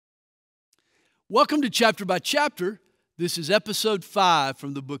Welcome to Chapter by Chapter. This is episode 5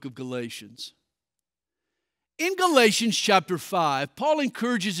 from the book of Galatians. In Galatians chapter 5, Paul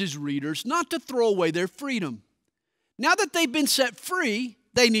encourages his readers not to throw away their freedom. Now that they've been set free,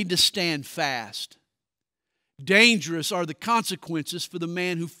 they need to stand fast. Dangerous are the consequences for the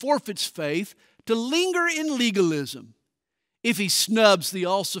man who forfeits faith to linger in legalism. If he snubs the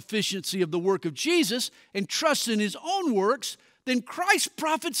all-sufficiency of the work of Jesus and trusts in his own works, then Christ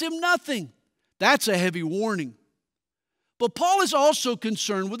profits him nothing. That's a heavy warning. But Paul is also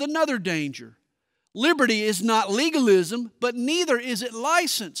concerned with another danger. Liberty is not legalism, but neither is it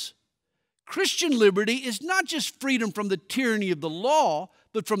license. Christian liberty is not just freedom from the tyranny of the law,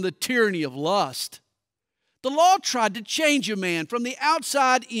 but from the tyranny of lust. The law tried to change a man from the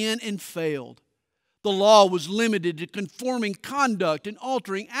outside in and failed. The law was limited to conforming conduct and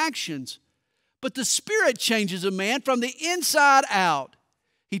altering actions. But the Spirit changes a man from the inside out.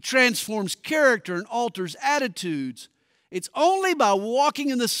 He transforms character and alters attitudes. It's only by walking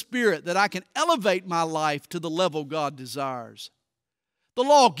in the Spirit that I can elevate my life to the level God desires. The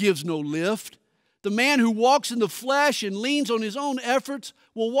law gives no lift. The man who walks in the flesh and leans on his own efforts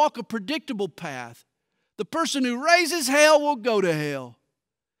will walk a predictable path. The person who raises hell will go to hell.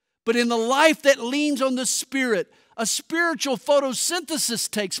 But in the life that leans on the Spirit, a spiritual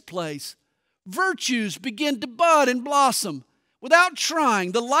photosynthesis takes place. Virtues begin to bud and blossom. Without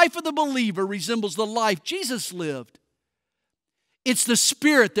trying, the life of the believer resembles the life Jesus lived. It's the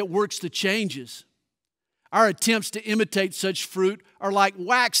Spirit that works the changes. Our attempts to imitate such fruit are like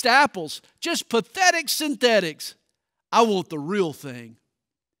waxed apples, just pathetic synthetics. I want the real thing.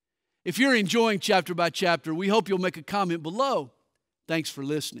 If you're enjoying Chapter by Chapter, we hope you'll make a comment below. Thanks for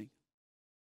listening.